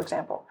scans, for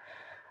example.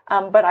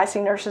 But I see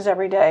nurses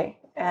every day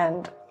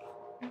and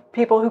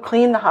people who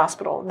clean the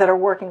hospital that are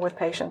working with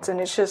patients.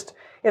 And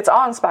it's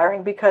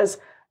awe-inspiring because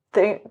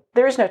there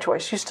is no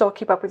choice. You still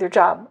keep up with your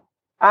job.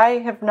 I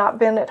have not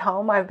been at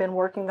home. I've been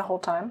working the whole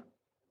time.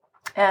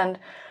 And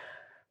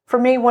for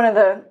me, one of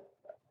the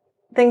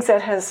things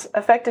that has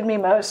affected me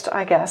most,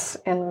 I guess,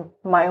 in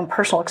my own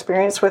personal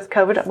experience with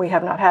COVID, we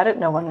have not had it.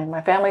 No one in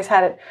my family's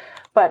had it.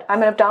 But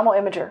I'm an abdominal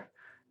imager.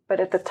 But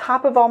at the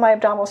top of all my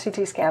abdominal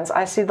CT scans,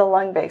 I see the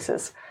lung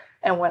bases.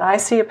 And when I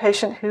see a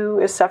patient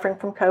who is suffering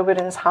from COVID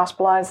and is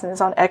hospitalized and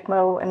is on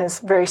ECMO and is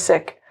very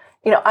sick,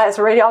 as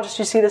a radiologist,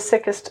 you see the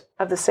sickest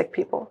of the sick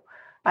people.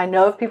 I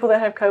know of people that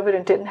have COVID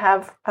and didn't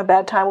have a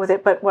bad time with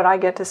it, but what I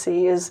get to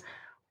see is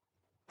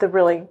the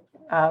really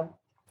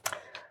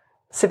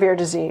severe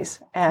disease.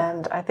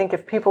 And I think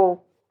if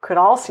people could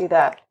all see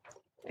that,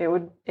 it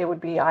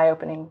would be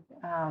eye-opening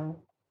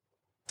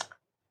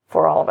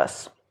for all of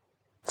us.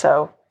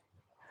 So,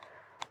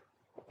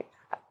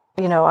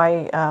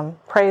 I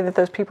pray that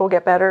those people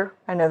get better.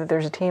 I know that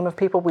there's a team of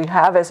people we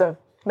have as a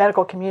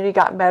medical community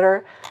gotten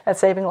better at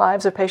saving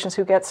lives of patients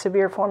who get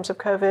severe forms of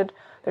COVID.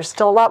 There's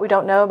still a lot we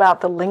don't know about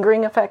the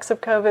lingering effects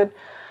of COVID.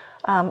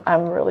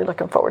 I'm really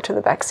looking forward to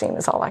the vaccine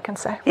is all I can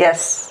say.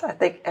 Yes, I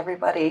think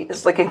everybody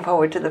is looking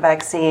forward to the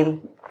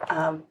vaccine.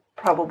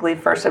 Probably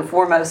first and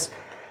foremost,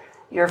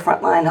 your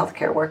frontline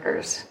healthcare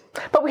workers.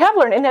 But we have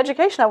learned in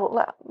education,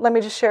 let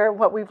me just share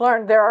what we've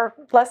learned. There are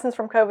lessons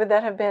from COVID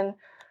that have been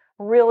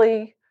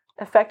really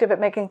effective at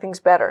making things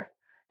better.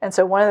 And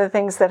so one of the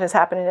things that has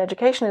happened in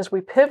education is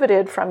we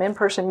pivoted from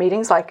in-person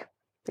meetings like,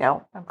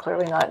 I'm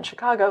clearly not in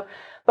Chicago,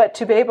 but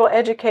to be able to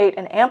educate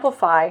and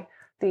amplify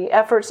the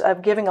efforts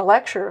of giving a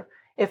lecture.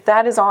 If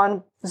that is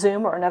on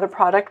Zoom or another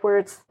product where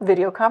it's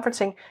video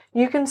conferencing,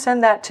 you can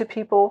send that to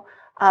people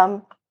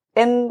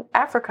in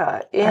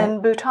Africa,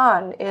 in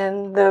Bhutan,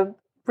 in the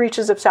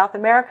reaches of South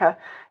America.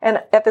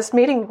 And at this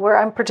meeting where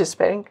I'm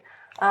participating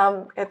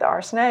at the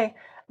RSNA,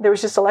 there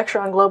was just a lecture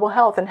on global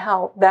health and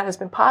how that has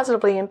been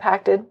positively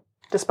impacted,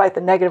 despite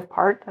the negative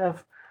part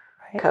of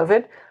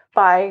COVID,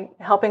 by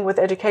helping with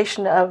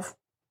education of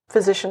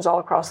physicians all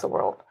across the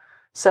world.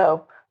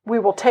 So we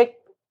will take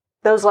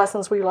those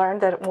lessons we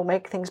learned that will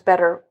make things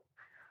better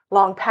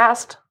long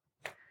past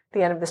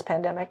the end of this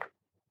pandemic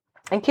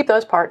and keep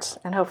those parts,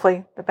 and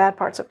hopefully the bad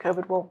parts of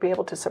COVID will be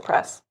able to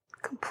suppress.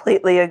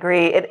 Completely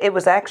agree. It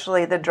was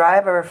actually the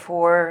driver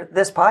for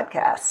this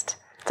podcast.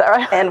 Is that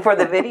right? And for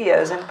the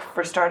videos and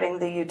for starting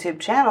the YouTube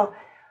channel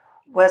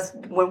was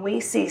when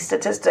we see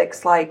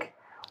statistics like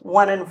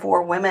 1 in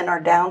 4 women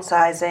are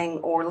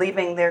downsizing or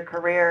leaving their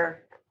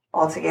career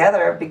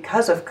altogether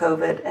because of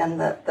COVID and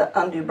the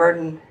undue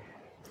burden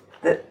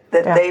that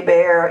they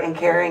bear in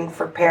caring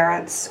for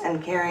parents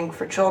and caring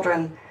for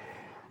children.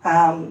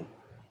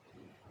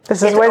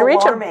 This is the way to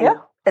reach them. Yeah.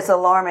 It's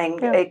alarming.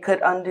 Yeah. It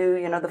could undo,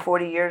 the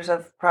 40 years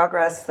of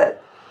progress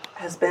that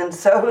has been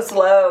so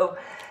slow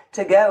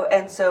to go.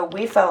 And so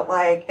we felt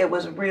like it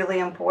was really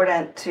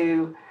important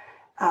to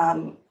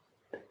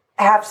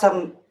have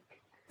some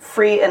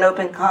free and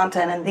open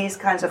content and these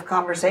kinds of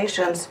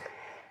conversations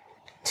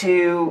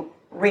to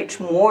reach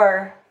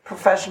more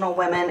professional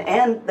women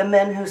and the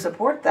men who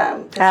support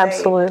them. To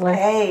Absolutely.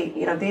 say,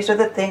 hey, these are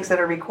the things that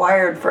are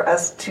required for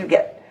us to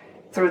get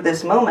through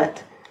this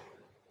moment.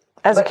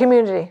 As a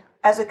community.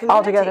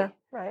 All together.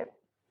 Right.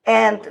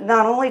 And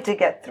not only to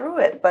get through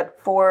it, but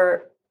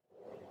for,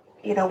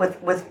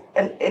 with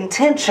an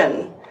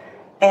intention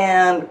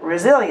and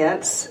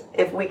resilience,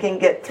 if we can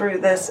get through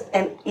this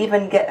and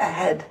even get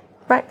ahead.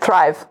 Right.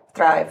 Thrive.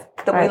 That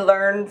we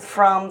learn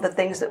from the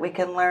things that we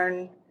can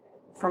learn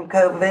from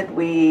COVID.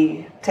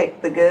 We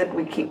take the good,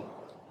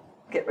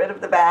 get rid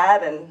of the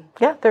bad. And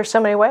yeah, there's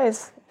so many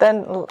ways.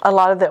 Then a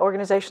lot of the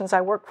organizations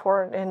I work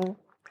for in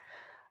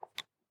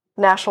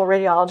national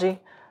radiology,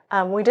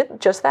 we did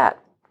just that.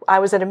 I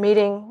was at a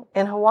meeting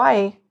in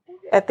Hawaii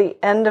at the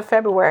end of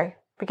February,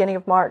 beginning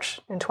of March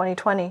in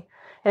 2020.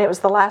 And it was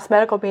the last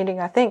medical meeting,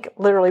 I think,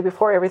 literally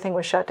before everything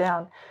was shut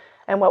down.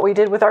 And what we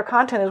did with our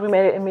content is we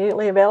made it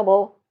immediately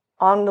available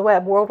on the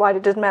web worldwide.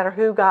 It didn't matter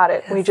who got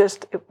it. Yes.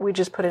 We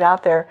just put it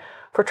out there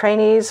for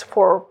trainees,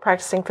 for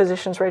practicing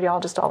physicians,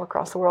 radiologists all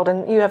across the world.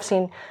 And you have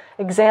seen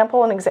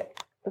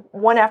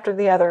one after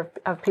the other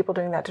of people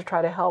doing that to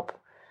try to help.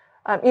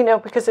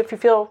 Because if you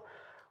feel,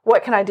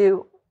 what can I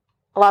do?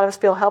 A lot of us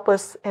feel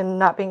helpless in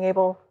not being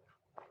able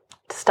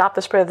to stop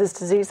the spread of this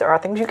disease. There are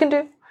things you can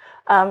do,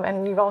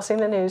 and you've all seen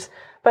the news.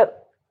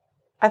 But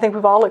I think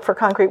we've all looked for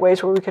concrete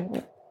ways where we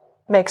could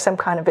make some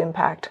kind of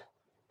impact.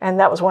 And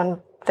that was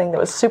one thing that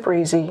was super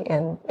easy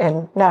in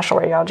national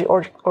radiology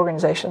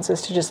organizations,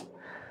 is to just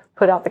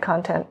put out the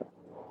content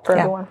for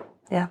everyone.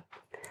 Yeah.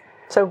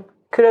 So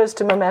kudos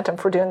to Momentum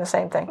for doing the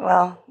same thing.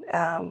 Well,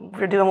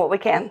 we're doing what we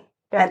can.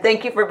 Yeah. And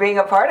thank you for being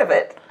a part of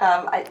it.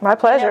 My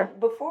pleasure.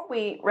 Before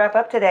we wrap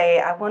up today,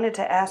 I wanted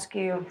to ask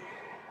you,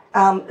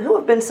 who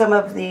have been some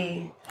of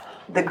the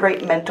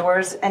great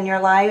mentors in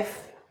your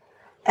life?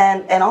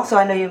 And also,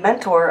 I know you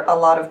mentor a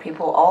lot of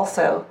people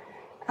also.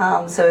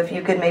 So if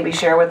you could maybe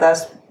share with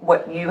us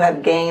what you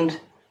have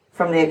gained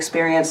from the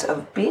experience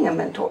of being a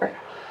mentor.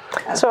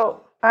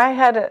 So I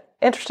had an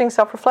interesting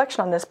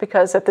self-reflection on this,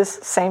 because at this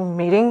same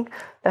meeting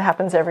that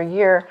happens every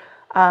year,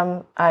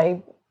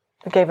 I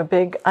gave a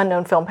big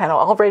unknown film panel.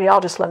 All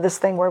radiologists love this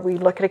thing where we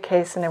look at a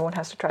case and everyone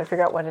has to try to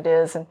figure out what it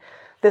is. And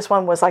this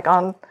one was like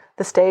on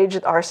the stage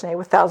at RSNA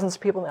with thousands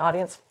of people in the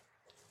audience,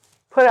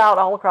 put out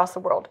all across the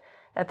world.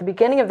 At the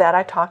beginning of that,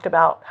 I talked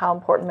about how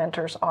important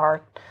mentors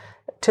are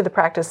to the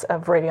practice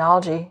of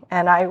radiology.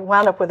 And I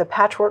wound up with a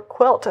patchwork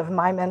quilt of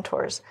my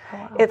mentors.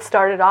 Wow. It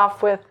started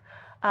off with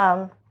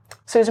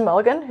Susan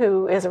Mulligan,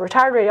 who is a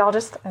retired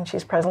radiologist, and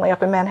she's presently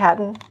up in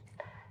Manhattan.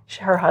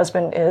 Her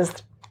husband is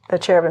the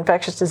chair of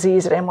infectious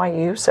disease at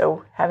NYU,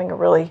 so having a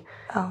really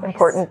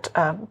important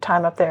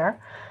time up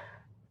there.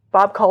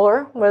 Bob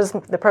Kohler was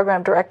the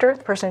program director,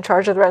 the person in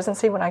charge of the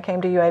residency when I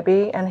came to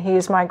UAB, and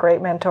he's my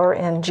great mentor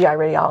in GI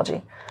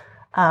radiology.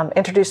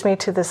 Introduced me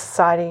to the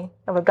Society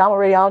of Abdominal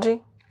Radiology,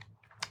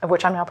 of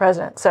which I'm now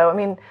president.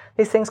 So,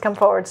 these things come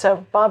forward.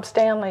 So Bob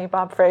Stanley,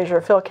 Bob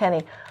Fraser, Phil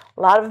Kenny,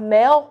 a lot of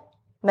male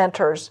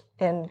mentors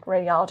in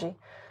radiology.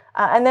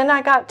 And then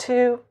I got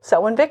to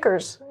Selwyn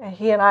Vickers.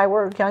 He and I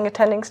were young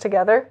attendings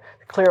together.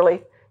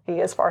 Clearly, he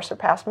has far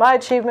surpassed my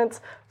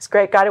achievements. He's a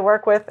great guy to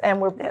work with, and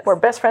we're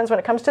best friends when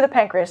it comes to the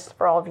pancreas,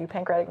 for all of you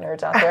pancreatic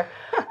nerds out there.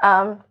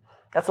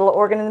 That's a little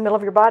organ in the middle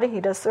of your body. He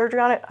does surgery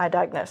on it. I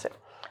diagnose it.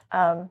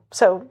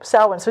 So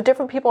Selwyn. So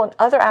different people in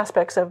other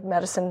aspects of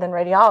medicine than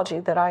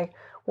radiology that I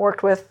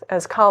worked with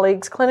as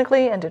colleagues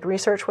clinically and did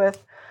research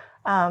with.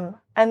 And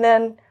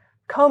then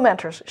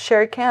co-mentors.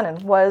 Sherry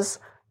Cannon was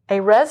a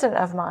resident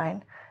of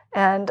mine.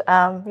 And,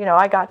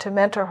 I got to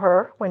mentor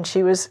her when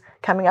she was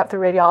coming up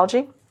through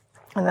radiology.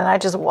 And then I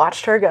just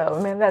watched her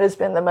go. That has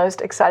been the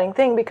most exciting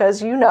thing,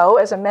 because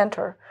as a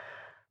mentor,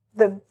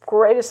 the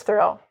greatest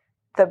thrill,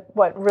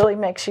 what really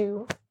makes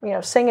you,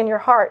 sing in your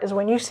heart, is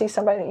when you see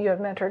somebody that you have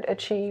mentored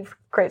achieve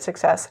great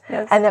success.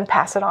 Yes. And then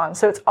pass it on.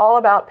 So it's all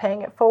about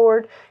paying it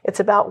forward. It's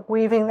about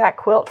weaving that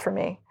quilt for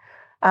me.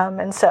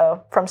 And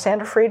so from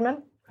Sandra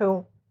Friedman,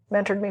 who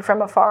mentored me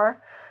from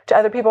afar, to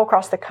other people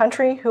across the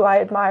country who I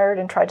admired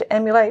and tried to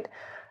emulate.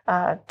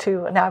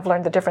 now I've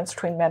learned the difference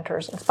between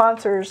mentors and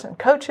sponsors and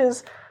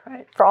coaches.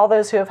 Right. For all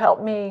those who have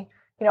helped me,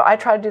 I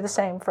try to do the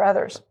same for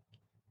others.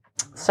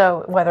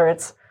 So whether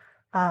it's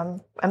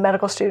a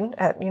medical student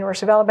at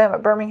University of Alabama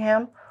at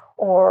Birmingham,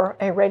 or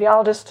a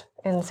radiologist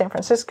in San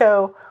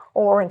Francisco,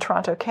 or in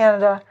Toronto,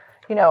 Canada,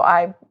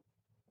 I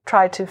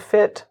try to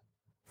fit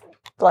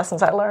the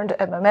lessons I learned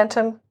at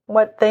Momentum,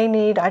 what they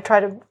need. I try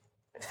to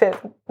fit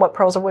what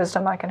pearls of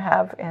wisdom I can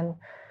have in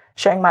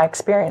sharing my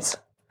experience,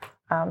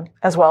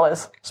 as well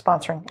as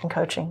sponsoring and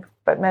coaching.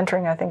 But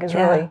mentoring, I think, is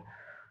really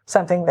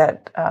something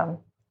that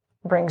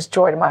brings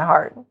joy to my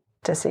heart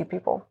to see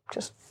people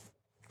just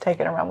take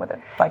it and run with it,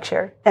 like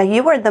Sherry. Now,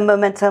 you were the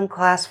Momentum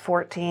Class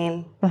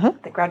 14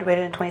 that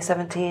graduated in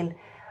 2017.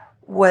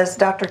 Was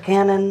Dr.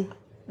 Cannon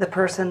the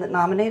person that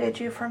nominated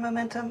you for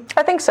Momentum?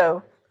 I think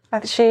so.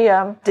 She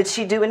Did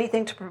she do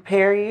anything to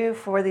prepare you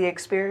for the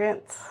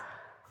experience?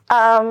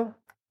 No.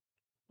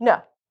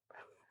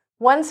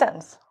 One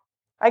sentence.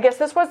 I guess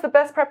this was the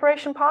best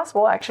preparation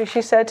possible, actually.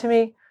 She said to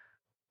me,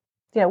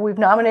 we've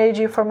nominated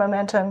you for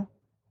Momentum.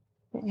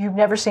 You've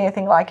never seen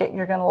anything like it.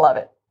 You're going to love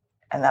it.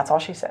 And that's all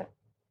she said.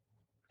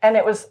 And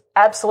it was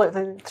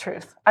absolutely the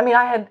truth. I mean,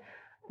 I had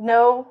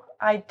no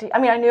idea. I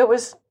mean, I knew it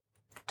was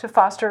to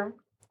foster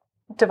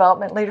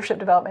development, leadership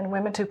development in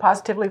women to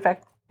positively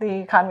affect the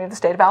economy of the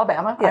state of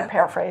Alabama. I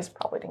paraphrase,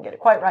 probably didn't get it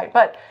quite right.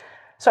 But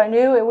so I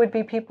knew it would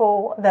be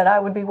people that I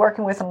would be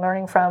working with and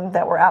learning from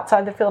that were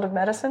outside the field of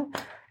medicine,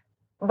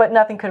 but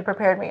nothing could have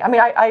prepared me. I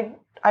mean,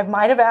 I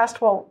might have asked,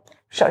 well,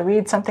 should I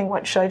read something?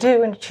 What should I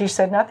do? And she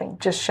said nothing.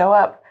 Just show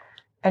up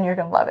and you're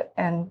going to love it.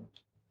 And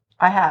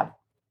I have.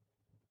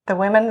 The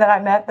women that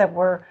I met that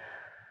were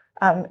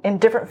in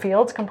different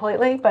fields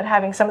completely, but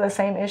having some of the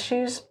same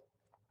issues,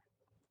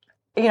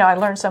 I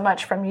learned so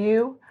much from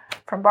you,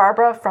 from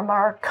Barbara, from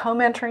our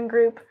co-mentoring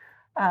group.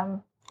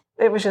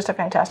 It was just a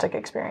fantastic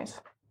experience.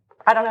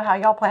 I don't know how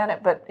y'all plan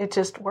it, but it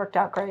just worked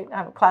out great.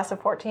 I'm a class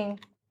of 14.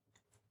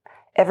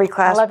 Every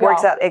class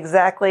works out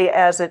exactly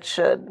as it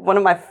should. One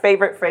of my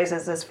favorite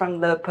phrases is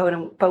from the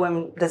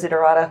poem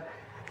Desiderata,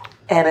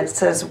 and it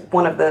says,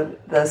 one of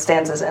the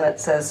stanzas, and it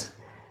says,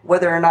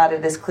 whether or not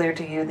it is clear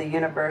to you, the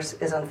universe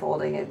is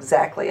unfolding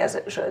exactly as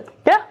it should.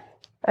 Yeah,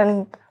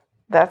 and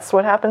that's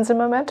what happens in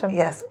Momentum.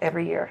 Yes,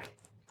 every year.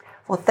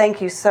 Well,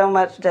 thank you so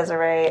much,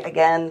 Desiree,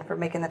 again, for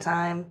making the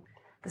time.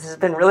 This has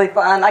been really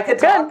fun. I could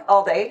talk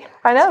all day.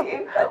 I know. To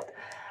you, but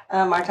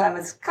our time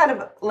is kind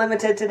of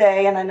limited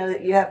today, and I know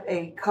that you have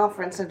a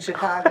conference in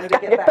Chicago to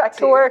get back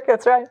to work.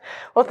 That's right.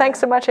 Well,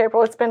 thanks so much,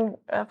 April. It's been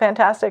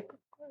fantastic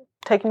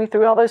taking me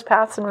through all those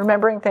paths and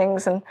remembering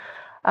things, and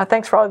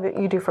thanks for all that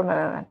you do for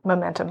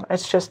Momentum.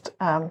 It's just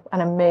an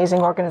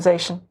amazing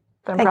organization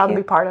that I'm proud to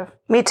be part of.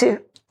 Me too.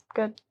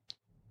 Good.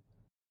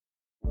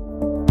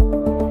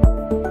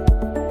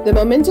 The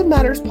Momentum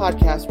Matters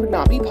podcast would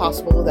not be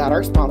possible without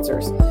our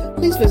sponsors.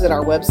 Please visit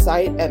our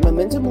website at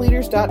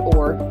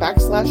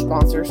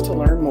momentumleaders.org/sponsors to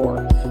learn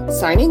more.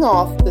 Signing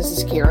off, this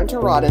is Karen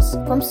Taradis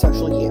from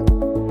Social U.